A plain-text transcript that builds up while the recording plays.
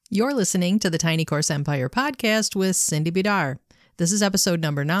You're listening to the Tiny Course Empire podcast with Cindy Bidar. This is episode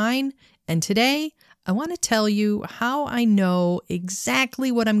number 9, and today I want to tell you how I know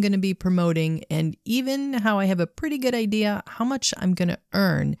exactly what I'm going to be promoting and even how I have a pretty good idea how much I'm going to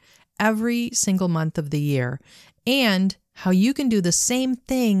earn every single month of the year, and how you can do the same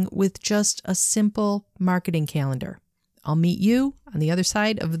thing with just a simple marketing calendar. I'll meet you on the other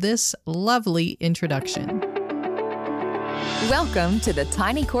side of this lovely introduction. Welcome to the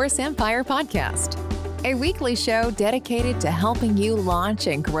Tiny Course Empire podcast, a weekly show dedicated to helping you launch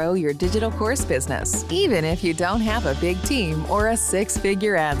and grow your digital course business, even if you don't have a big team or a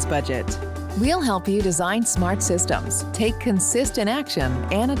 6-figure ads budget. We'll help you design smart systems, take consistent action,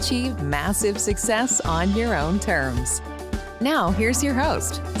 and achieve massive success on your own terms. Now, here's your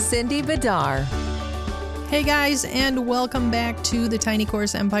host, Cindy Bidar. Hey guys, and welcome back to the Tiny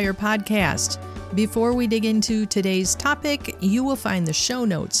Course Empire podcast. Before we dig into today's topic, you will find the show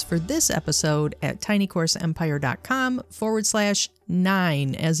notes for this episode at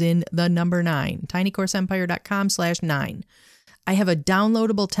tinycourseempire.com/9, as in the number 9, tinycourseempire.com/9. I have a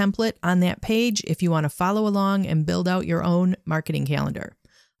downloadable template on that page if you want to follow along and build out your own marketing calendar.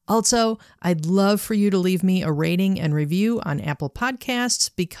 Also, I'd love for you to leave me a rating and review on Apple Podcasts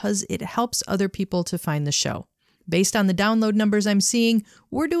because it helps other people to find the show. Based on the download numbers I'm seeing,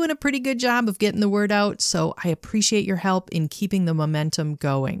 we're doing a pretty good job of getting the word out, so I appreciate your help in keeping the momentum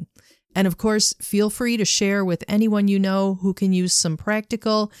going. And of course, feel free to share with anyone you know who can use some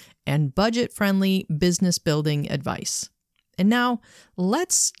practical and budget-friendly business building advice. And now,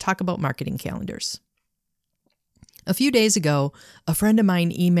 let's talk about marketing calendars. A few days ago, a friend of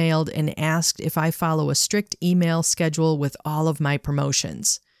mine emailed and asked if I follow a strict email schedule with all of my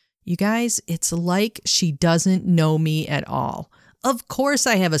promotions. You guys, it's like she doesn't know me at all. Of course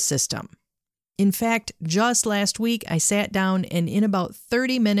I have a system. In fact, just last week, I sat down and in about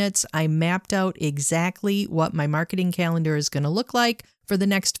 30 minutes, I mapped out exactly what my marketing calendar is going to look like for the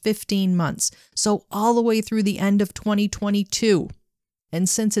next 15 months. So all the way through the end of 2022. And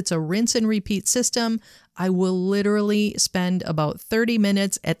since it's a rinse and repeat system, I will literally spend about 30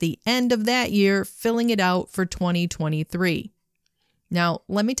 minutes at the end of that year filling it out for 2023. Now,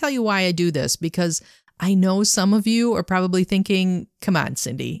 let me tell you why I do this, because I know some of you are probably thinking, come on,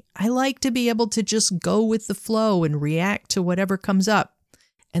 Cindy, I like to be able to just go with the flow and react to whatever comes up.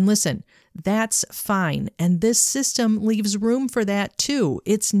 And listen, that's fine. And this system leaves room for that too.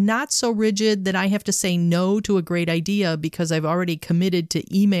 It's not so rigid that I have to say no to a great idea because I've already committed to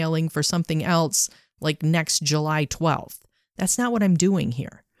emailing for something else like next July 12th. That's not what I'm doing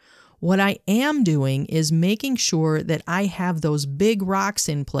here. What I am doing is making sure that I have those big rocks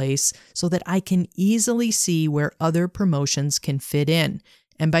in place so that I can easily see where other promotions can fit in.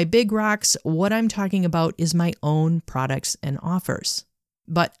 And by big rocks, what I'm talking about is my own products and offers.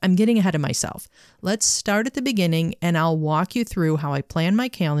 But I'm getting ahead of myself. Let's start at the beginning and I'll walk you through how I plan my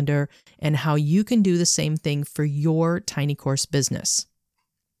calendar and how you can do the same thing for your tiny course business.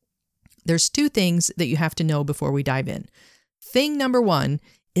 There's 2 things that you have to know before we dive in. Thing number 1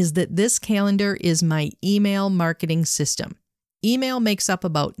 is that this calendar is my email marketing system. Email makes up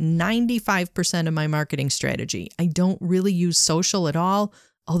about 95% of my marketing strategy. I don't really use social at all,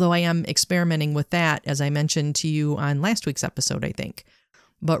 although I am experimenting with that, as I mentioned to you on last week's episode, I think.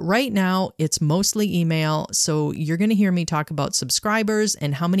 But right now, it's mostly email, so you're going to hear me talk about subscribers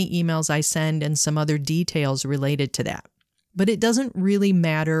and how many emails I send and some other details related to that. But it doesn't really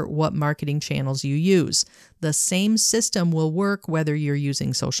matter what marketing channels you use. The same system will work whether you're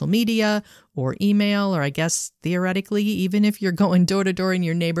using social media or email, or I guess theoretically, even if you're going door to door in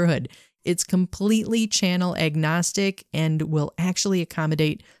your neighborhood. It's completely channel agnostic and will actually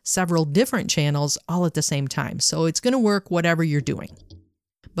accommodate several different channels all at the same time. So it's going to work whatever you're doing.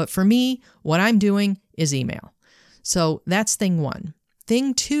 But for me, what I'm doing is email. So that's thing 1.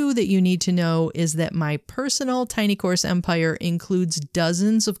 Thing 2 that you need to know is that my personal Tiny Course Empire includes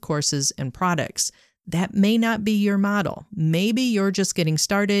dozens of courses and products. That may not be your model. Maybe you're just getting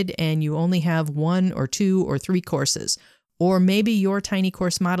started and you only have 1 or 2 or 3 courses. Or maybe your tiny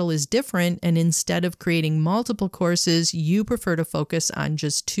course model is different and instead of creating multiple courses, you prefer to focus on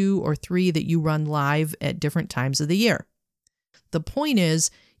just 2 or 3 that you run live at different times of the year. The point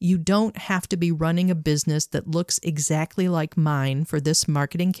is, you don't have to be running a business that looks exactly like mine for this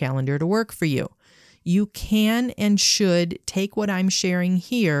marketing calendar to work for you. You can and should take what I'm sharing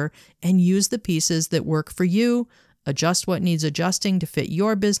here and use the pieces that work for you, adjust what needs adjusting to fit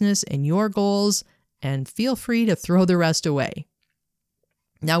your business and your goals, and feel free to throw the rest away.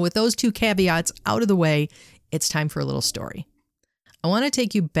 Now, with those 2 caveats out of the way, it's time for a little story. I want to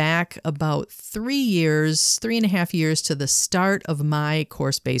take you back about 3.5 years to the start of my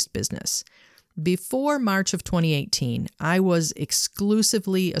course-based business. Before March of 2018, I was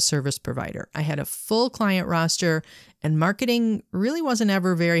exclusively a service provider. I had a full client roster, and marketing really wasn't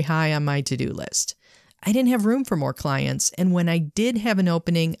ever very high on my to-do list. I didn't have room for more clients, and when I did have an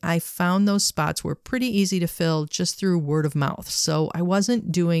opening, I found those spots were pretty easy to fill just through word of mouth, so I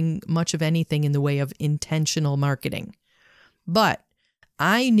wasn't doing much of anything in the way of intentional marketing. But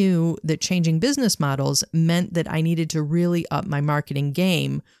I knew that changing business models meant that I needed to really up my marketing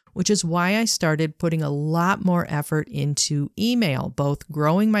game, which is why I started putting a lot more effort into email, both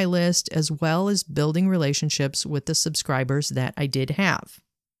growing my list as well as building relationships with the subscribers that I did have.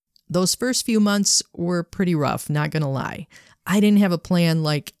 Those first few months were pretty rough, not going to lie. I didn't have a plan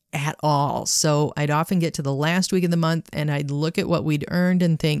at all, so I'd often get to the last week of the month and I'd look at what we'd earned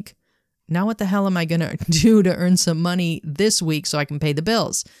and think, now what the hell am I going to do to earn some money this week so I can pay the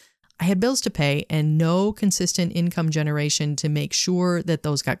bills? I had bills to pay and no consistent income generation to make sure that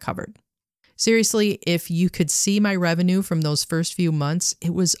those got covered. Seriously, if you could see my revenue from those first few months,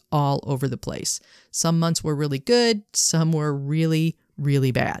 it was all over the place. Some months were really good, some were really,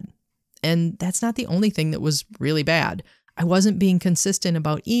 really bad. And that's not the only thing that was really bad. I wasn't being consistent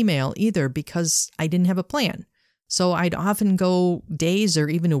about email either because I didn't have a plan. So I'd often go days or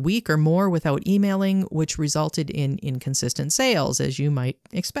even a week or more without emailing, which resulted in inconsistent sales, as you might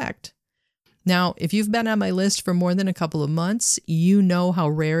expect. Now, if you've been on my list for more than a couple of months, you know how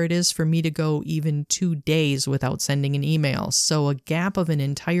rare it is for me to go even 2 days without sending an email. So a gap of an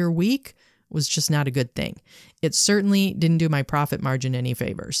entire week was just not a good thing. It certainly didn't do my profit margin any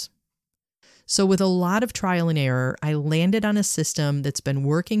favors. So with a lot of trial and error, I landed on a system that's been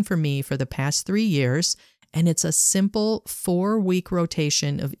working for me for the past 3 years, and it's a simple 4-week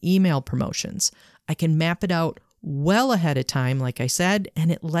rotation of email promotions. I can map it out well ahead of time, like I said,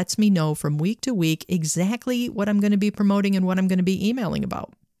 and it lets me know from week to week exactly what I'm going to be promoting and what I'm going to be emailing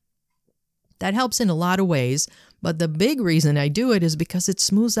about. That helps in a lot of ways, but the big reason I do it is because it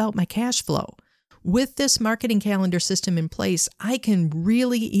smooths out my cash flow. With this marketing calendar system in place, I can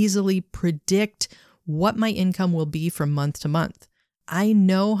really easily predict what my income will be from month to month. I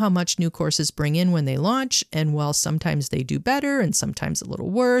know how much new courses bring in when they launch, and while sometimes they do better and sometimes a little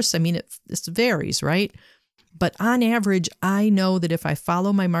worse, it varies, right? But on average, I know that if I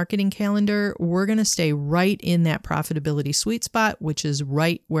follow my marketing calendar, we're going to stay right in that profitability sweet spot, which is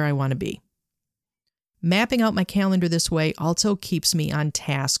right where I want to be. Mapping out my calendar this way also keeps me on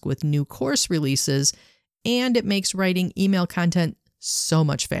task with new course releases, and it makes writing email content so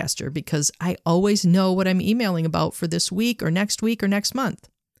much faster because I always know what I'm emailing about for this week or next month.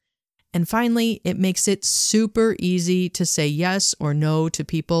 And finally, it makes it super easy to say yes or no to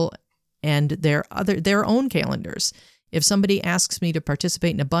people and their own calendars. If somebody asks me to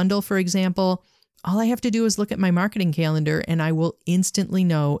participate in a bundle, for example, all I have to do is look at my marketing calendar and I will instantly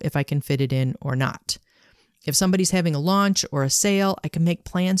know if I can fit it in or not. If somebody's having a launch or a sale, I can make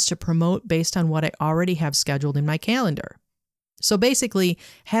plans to promote based on what I already have scheduled in my calendar. So basically,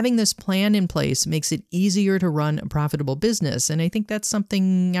 having this plan in place makes it easier to run a profitable business, and I think that's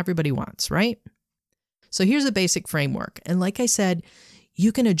something everybody wants, right? So here's a basic framework, and like I said,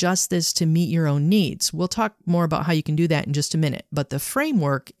 you can adjust this to meet your own needs. We'll talk more about how you can do that in just a minute, but the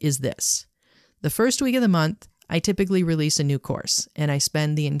framework is this. The first week of the month, I typically release a new course, and I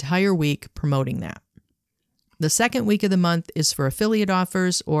spend the entire week promoting that. The second week of the month is for affiliate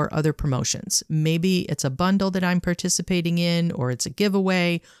offers or other promotions. Maybe it's a bundle that I'm participating in, or it's a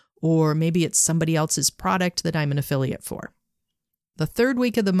giveaway, or maybe it's somebody else's product that I'm an affiliate for. The third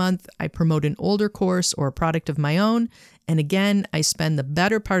week of the month, I promote an older course or a product of my own, and again, I spend the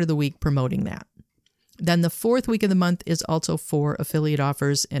better part of the week promoting that. Then the fourth week of the month is also for affiliate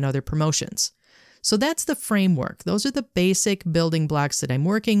offers and other promotions. So that's the framework. Those are the basic building blocks that I'm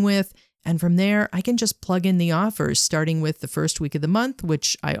working with. And from there, I can just plug in the offers, starting with the first week of the month,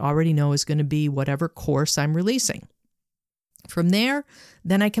 which I already know is going to be whatever course I'm releasing. From there,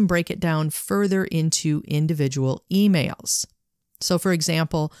 then I can break it down further into individual emails. So for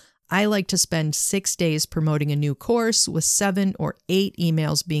example, I like to spend 6 days promoting a new course with 7 or 8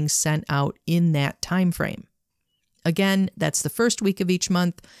 emails being sent out in that time frame. Again, that's the first week of each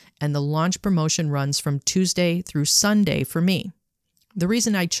month, and the launch promotion runs from Tuesday through Sunday for me. The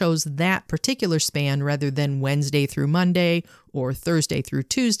reason I chose that particular span rather than Wednesday through Monday or Thursday through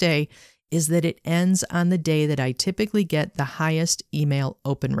Tuesday is that it ends on the day that I typically get the highest email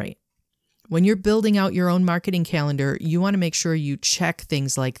open rate. When you're building out your own marketing calendar, you want to make sure you check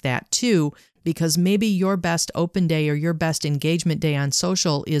things like that too, because maybe your best open day or your best engagement day on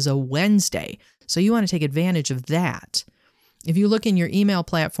social is a Wednesday, so you want to take advantage of that. If you look in your email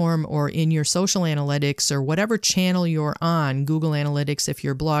platform or in your social analytics or whatever channel you're on, Google Analytics if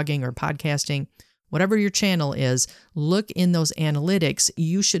you're blogging or podcasting, whatever your channel is, look in those analytics.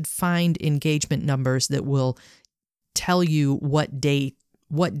 You should find engagement numbers that will tell you what day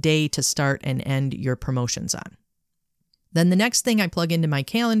to start and end your promotions on. Then the next thing I plug into my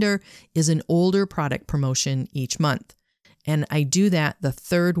calendar is an older product promotion each month. And I do that the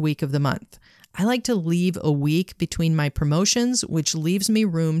third week of the month. I like to leave a week between my promotions, which leaves me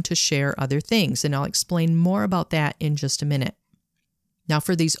room to share other things. And I'll explain more about that in just a minute. Now,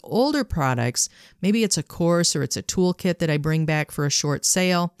 for these older products, maybe it's a course or it's a toolkit that I bring back for a short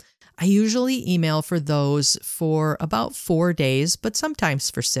sale. I usually email for those for about 4 days, but sometimes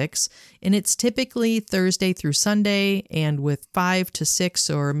for 6. And it's typically Thursday through Sunday, and with 5 to 6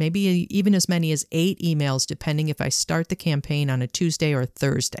 or maybe even as many as 8 emails, depending if I start the campaign on a Tuesday or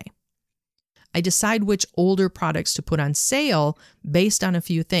Thursday. I decide which older products to put on sale based on a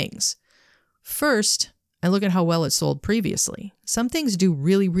few things. First, I look at how well it sold previously. Some things do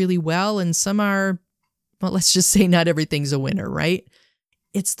really, really well, and some are, well, let's just say not everything's a winner, right?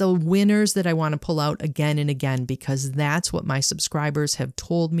 It's the winners that I want to pull out again and again because that's what my subscribers have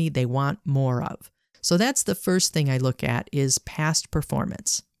told me they want more of. So that's the first thing I look at is past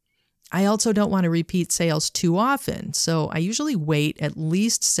performance. I also don't want to repeat sales too often, so I usually wait at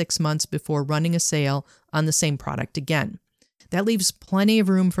least 6 months before running a sale on the same product again. That leaves plenty of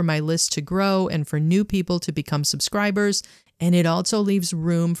room for my list to grow and for new people to become subscribers, and it also leaves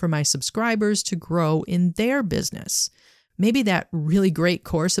room for my subscribers to grow in their business. Maybe that really great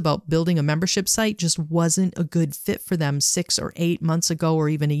course about building a membership site just wasn't a good fit for them 6 or 8 months ago or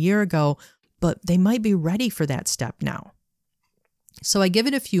even a year ago, but they might be ready for that step now. So I give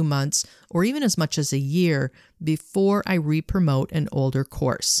it a few months or even as much as a year before I re-promote an older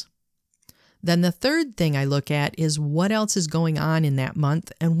course. Then the third thing I look at is what else is going on in that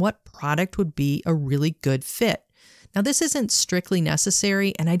month and what product would be a really good fit. Now, this isn't strictly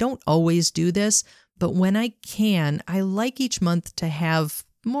necessary, and I don't always do this, but when I can, I like each month to have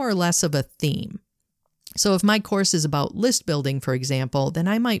more or less of a theme. So if my course is about list building, for example, then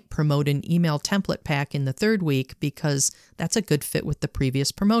I might promote an email template pack in the third week because that's a good fit with the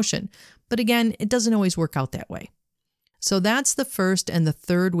previous promotion. But again, it doesn't always work out that way. So that's the first and the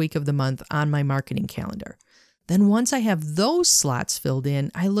third week of the month on my marketing calendar. Then once I have those slots filled in,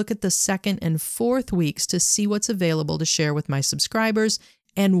 I look at the second and fourth weeks to see what's available to share with my subscribers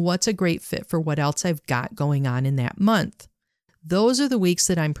and what's a great fit for what else I've got going on in that month. Those are the weeks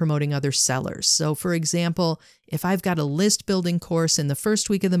that I'm promoting other sellers. So for example, if I've got a list building course in the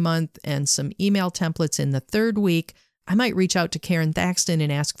first week of the month and some email templates in the third week, I might reach out to Karen Thaxton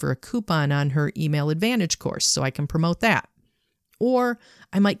and ask for a coupon on her Email Advantage course so I can promote that. Or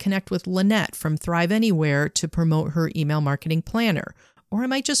I might connect with Lynette from Thrive Anywhere to promote her email marketing planner. Or I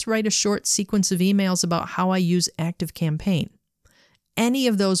might just write a short sequence of emails about how I use ActiveCampaign. Any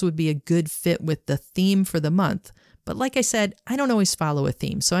of those would be a good fit with the theme for the month. But like I said, I don't always follow a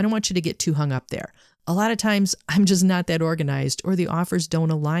theme, so I don't want you to get too hung up there. A lot of times, I'm just not that organized or the offers don't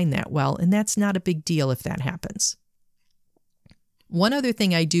align that well, and that's not a big deal if that happens. One other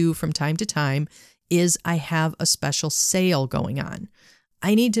thing I do from time to time is I have a special sale going on.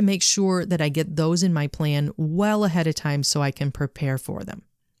 I need to make sure that I get those in my plan well ahead of time so I can prepare for them.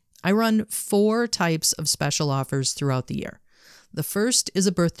 I run 4 types of special offers throughout the year. The first is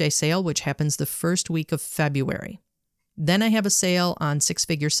a birthday sale, which happens the first week of February. Then I have a sale on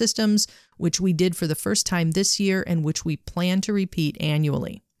 6-figure systems, which we did for the first time this year and which we plan to repeat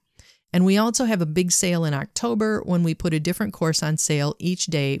annually. And we also have a big sale in October when we put a different course on sale each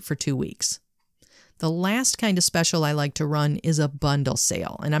day for 2 weeks. The last kind of special I like to run is a bundle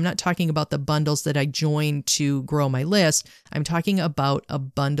sale. And I'm not talking about the bundles that I joined to grow my list. I'm talking about a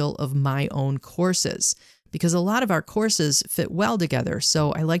bundle of my own courses, because a lot of our courses fit well together.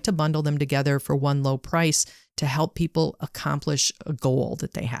 So I like to bundle them together for one low price to help people accomplish a goal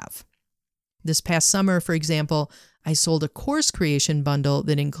that they have. This past summer, for example, I sold a course creation bundle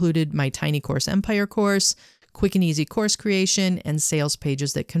that included my Tiny Course Empire course, quick and easy course creation, and sales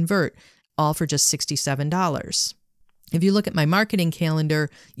pages that convert, all for just $67. If you look at my marketing calendar,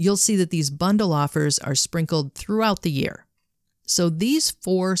 you'll see that these bundle offers are sprinkled throughout the year. So these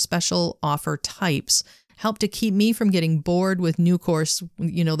 4 special offer types help to keep me from getting bored with new course,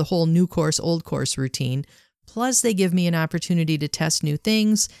 the whole new course, old course routine. Plus, they give me an opportunity to test new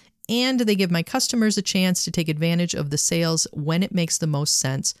things, and they give my customers a chance to take advantage of the sales when it makes the most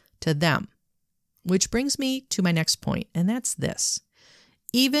sense to them. Which brings me to my next point, and that's this.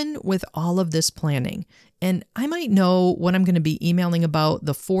 Even with all of this planning, and I might know what I'm going to be emailing about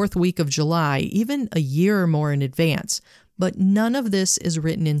the 4th week of July, even a year or more in advance, but none of this is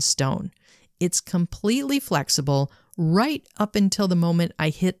written in stone. It's completely flexible right up until the moment I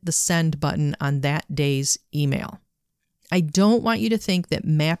hit the send button on that day's email. I don't want you to think that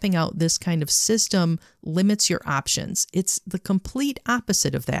mapping out this kind of system limits your options. It's the complete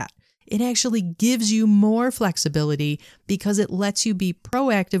opposite of that. It actually gives you more flexibility because it lets you be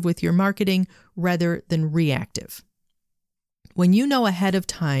proactive with your marketing rather than reactive. When you know ahead of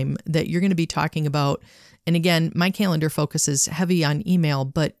time that you're going to be talking about, and again, my calendar focuses heavy on email,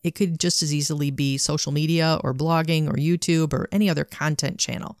 but it could just as easily be social media or blogging or YouTube or any other content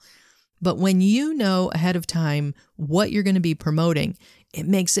channel. But when you know ahead of time what you're going to be promoting, it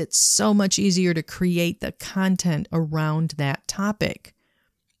makes it so much easier to create the content around that topic.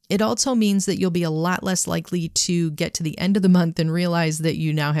 It also means that you'll be a lot less likely to get to the end of the month and realize that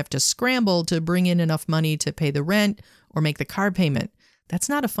you now have to scramble to bring in enough money to pay the rent or make the car payment. That's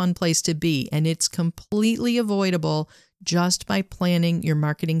not a fun place to be, and it's completely avoidable just by planning your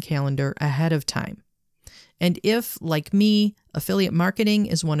marketing calendar ahead of time. And if, like me, affiliate marketing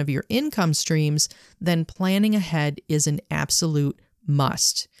is one of your income streams, then planning ahead is an absolute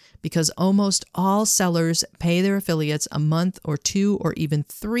must, because almost all sellers pay their affiliates a month or 2 or even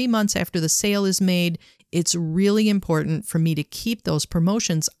 3 months after the sale is made. It's really important for me to keep those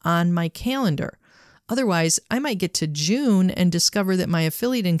promotions on my calendar. Otherwise, I might get to June and discover that my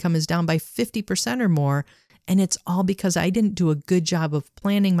affiliate income is down by 50% or more, and it's all because I didn't do a good job of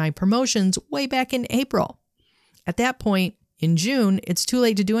planning my promotions way back in April. At that point, in June, it's too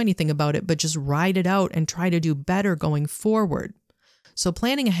late to do anything about it, but just ride it out and try to do better going forward. So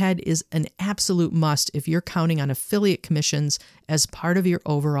planning ahead is an absolute must if you're counting on affiliate commissions as part of your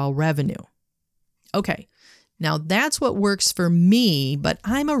overall revenue. Okay, now that's what works for me, but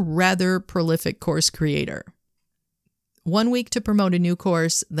I'm a rather prolific course creator. 1 week to promote a new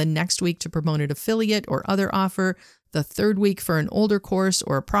course, the next week to promote an affiliate or other offer, the third week for an older course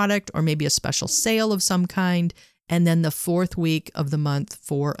or a product or maybe a special sale of some kind, and then the fourth week of the month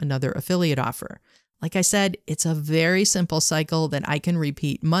for another affiliate offer. Like I said, it's a very simple cycle that I can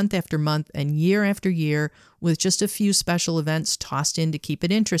repeat month after month and year after year with just a few special events tossed in to keep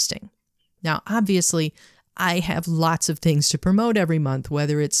it interesting. Now, obviously, I have lots of things to promote every month,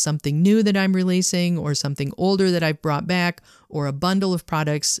 whether it's something new that I'm releasing or something older that I've brought back or a bundle of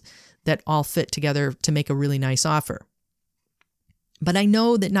products that all fit together to make a really nice offer. But I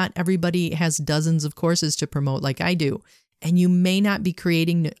know that not everybody has dozens of courses to promote like I do, and you may not be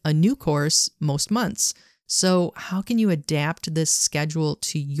creating a new course most months. So how can you adapt this schedule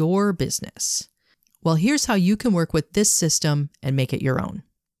to your business? Well, here's how you can work with this system and make it your own.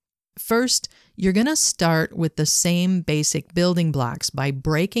 First, you're going to start with the same basic building blocks by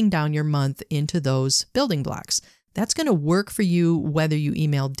breaking down your month into those building blocks. That's going to work for you whether you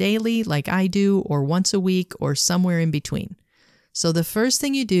email daily like I do or once a week or somewhere in between. So the first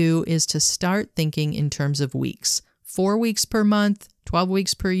thing you do is to start thinking in terms of weeks. 4 weeks per month, 12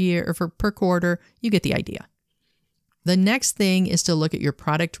 weeks per year, or per quarter, you get the idea. The next thing is to look at your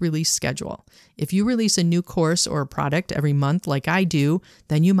product release schedule. If you release a new course or a product every month like I do,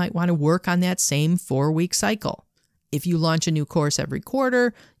 then you might want to work on that same 4-week cycle. If you launch a new course every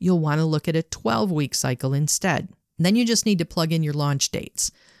quarter, you'll want to look at a 12-week cycle instead. Then you just need to plug in your launch dates.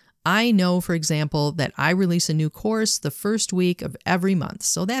 I know, for example, that I release a new course the first week of every month,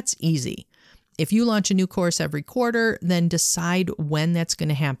 so that's easy. If you launch a new course every quarter, then decide when that's going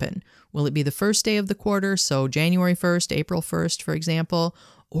to happen. Will it be the first day of the quarter, so January 1st, April 1st, for example,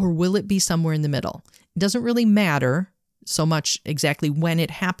 or will it be somewhere in the middle? It doesn't really matter so much exactly when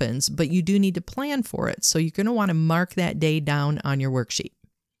it happens, but you do need to plan for it, so you're going to want to mark that day down on your worksheet.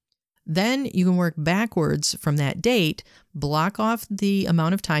 Then you can work backwards from that date, block off the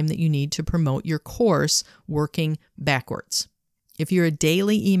amount of time that you need to promote your course, working backwards. If you're a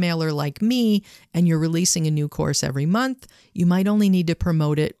daily emailer like me and you're releasing a new course every month, you might only need to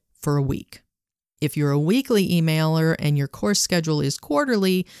promote it for a week. If you're a weekly emailer and your course schedule is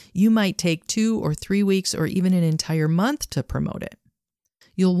quarterly, you might take 2 or 3 weeks or even an entire month to promote it.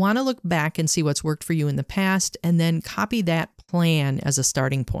 You'll want to look back and see what's worked for you in the past and then copy that plan as a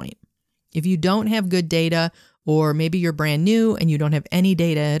starting point. If you don't have good data, or maybe you're brand new and you don't have any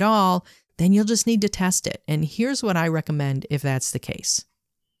data at all, then you'll just need to test it. And here's what I recommend if that's the case.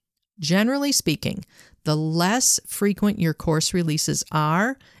 Generally speaking, the less frequent your course releases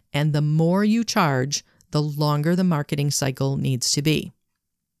are and the more you charge, the longer the marketing cycle needs to be.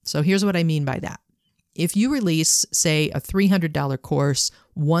 So here's what I mean by that. If you release, say, a $300 course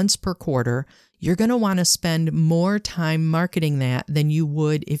once per quarter, you're going to want to spend more time marketing that than you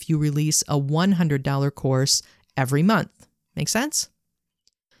would if you release a $100 course every month. Make sense?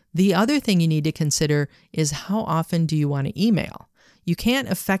 The other thing you need to consider is how often do you want to email? You can't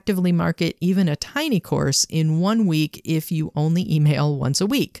effectively market even a tiny course in 1 week if you only email once a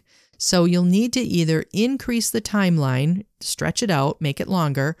week. So you'll need to either increase the timeline, stretch it out, make it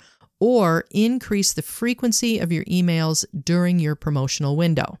longer, or increase the frequency of your emails during your promotional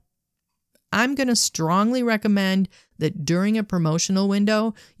window. I'm going to strongly recommend that during a promotional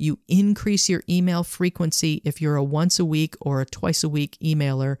window, you increase your email frequency if you're a once a week or a twice a week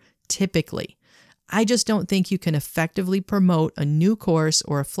emailer typically. I just don't think you can effectively promote a new course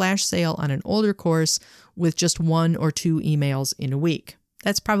or a flash sale on an older course with just 1 or 2 emails in a week.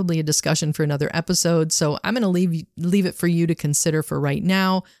 That's probably a discussion for another episode, so I'm going to leave it for you to consider for right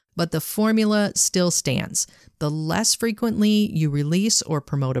now, but the formula still stands. The less frequently you release or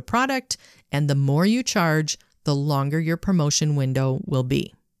promote a product, and the more you charge, the longer your promotion window will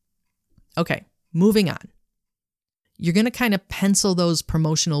be. Okay, moving on. You're going to kind of pencil those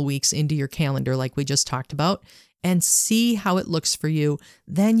promotional weeks into your calendar like we just talked about and see how it looks for you.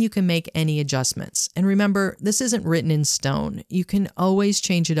 Then you can make any adjustments. And remember, this isn't written in stone. You can always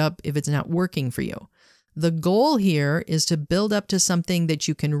change it up if it's not working for you. The goal here is to build up to something that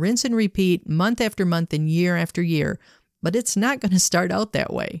you can rinse and repeat month after month and year after year, but it's not going to start out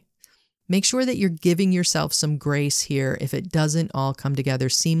that way. Make sure that you're giving yourself some grace here if it doesn't all come together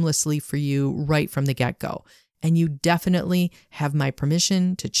seamlessly for you right from the get-go. And you definitely have my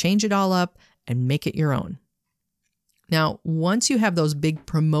permission to change it all up and make it your own. Now, once you have those big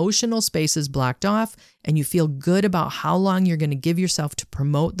promotional spaces blocked off and you feel good about how long you're going to give yourself to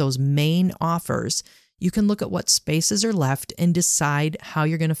promote those main offers, you can look at what spaces are left and decide how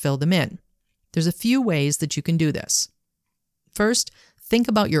you're going to fill them in. There's a few ways that you can do this. First, think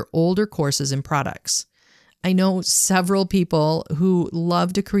about your older courses and products. I know several people who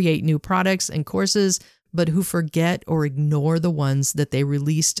love to create new products and courses, but who forget or ignore the ones that they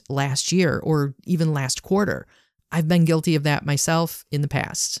released last year or even last quarter. I've been guilty of that myself in the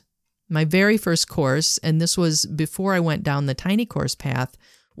past. My very first course, and this was before I went down the tiny course path,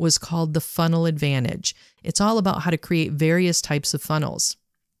 was called The Funnel Advantage. It's all about how to create various types of funnels.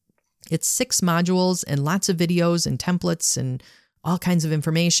 It's 6 modules and lots of videos and templates and all kinds of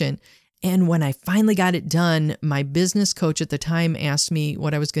information. And when I finally got it done, my business coach at the time asked me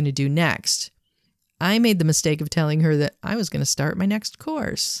what I was going to do next. I made the mistake of telling her that I was going to start my next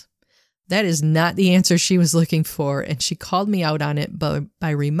course. That is not the answer she was looking for, and she called me out on it by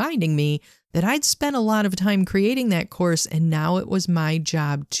reminding me that I'd spent a lot of time creating that course, and now it was my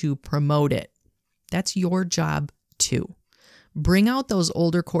job to promote it. That's your job too. Bring out those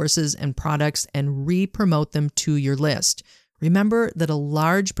older courses and products and re-promote them to your list. Remember that a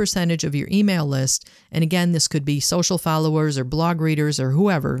large percentage of your email list, and again, this could be social followers or blog readers or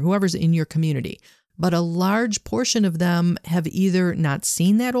whoever's in your community, but a large portion of them have either not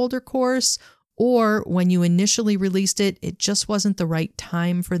seen that older course or when you initially released it, it just wasn't the right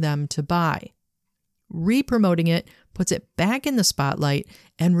time for them to buy. Re-promoting it puts it back in the spotlight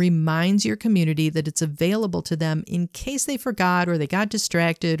and reminds your community that it's available to them in case they forgot or they got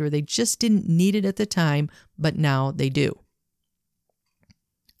distracted or they just didn't need it at the time, but now they do.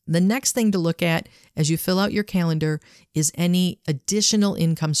 The next thing to look at as you fill out your calendar is any additional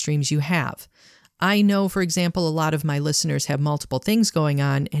income streams you have. I know, for example, a lot of my listeners have multiple things going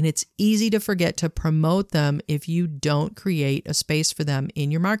on, and it's easy to forget to promote them if you don't create a space for them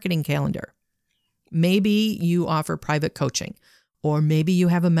in your marketing calendar. Maybe you offer private coaching, or maybe you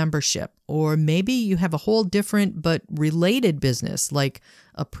have a membership, or maybe you have a whole different but related business like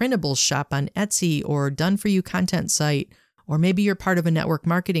a printables shop on Etsy or done-for-you content site, or maybe you're part of a network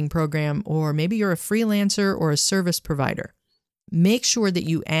marketing program, or maybe you're a freelancer or a service provider. Make sure that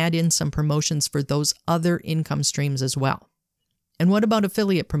you add in some promotions for those other income streams as well. And what about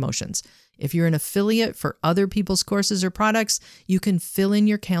affiliate promotions? If you're an affiliate for other people's courses or products, you can fill in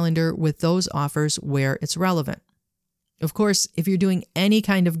your calendar with those offers where it's relevant. Of course, if you're doing any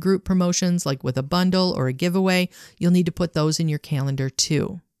kind of group promotions, like with a bundle or a giveaway, you'll need to put those in your calendar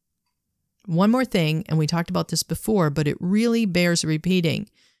too. One more thing, and we talked about this before, but it really bears repeating.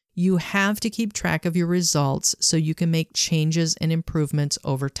 You have to keep track of your results so you can make changes and improvements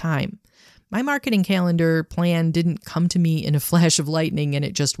over time. My marketing calendar plan didn't come to me in a flash of lightning and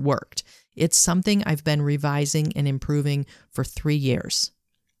it just worked. It's something I've been revising and improving for 3 years.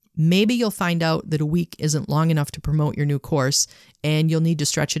 Maybe you'll find out that a week isn't long enough to promote your new course and you'll need to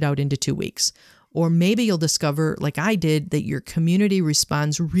stretch it out into 2 weeks. Or maybe you'll discover, like I did, that your community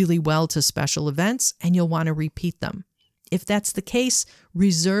responds really well to special events and you'll want to repeat them. If that's the case,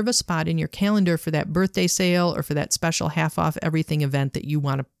 reserve a spot in your calendar for that birthday sale or for that special half off everything event that you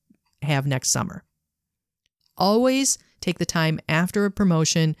want to have next summer. Always take the time after a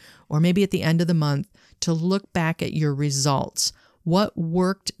promotion or maybe at the end of the month to look back at your results. What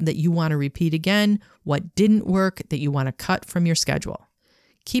worked that you want to repeat again? What didn't work that you want to cut from your schedule?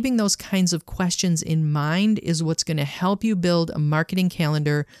 Keeping those kinds of questions in mind is what's going to help you build a marketing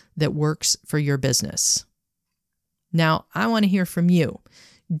calendar that works for your business. Now, I want to hear from you.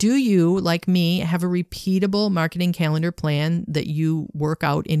 Do you, like me, have a repeatable marketing calendar plan that you work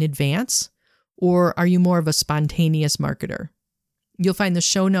out in advance? Or are you more of a spontaneous marketer? You'll find the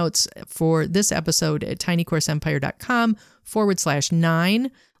show notes for this episode at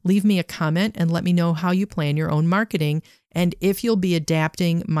tinycourseempire.com/9. Leave me a comment and let me know how you plan your own marketing and if you'll be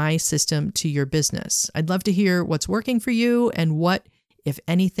adapting my system to your business. I'd love to hear what's working for you and what, if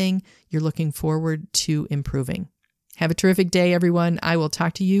anything, you're looking forward to improving. Have a terrific day, everyone. I will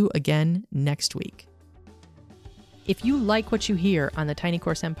talk to you again next week. If you like what you hear on the Tiny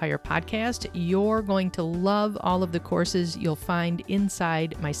Course Empire podcast, you're going to love all of the courses you'll find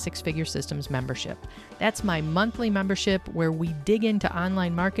inside my Six Figure Systems membership. That's my monthly membership where we dig into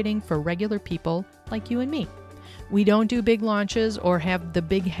online marketing for regular people like you and me. We don't do big launches or have the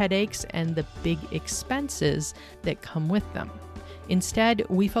big headaches and the big expenses that come with them. Instead,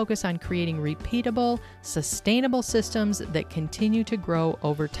 we focus on creating repeatable, sustainable systems that continue to grow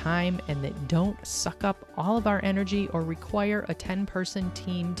over time and that don't suck up all of our energy or require a 10-person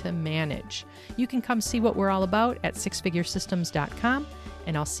team to manage. You can come see what we're all about at sixfiguresystems.com,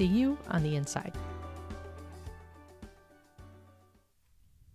 and I'll see you on the inside.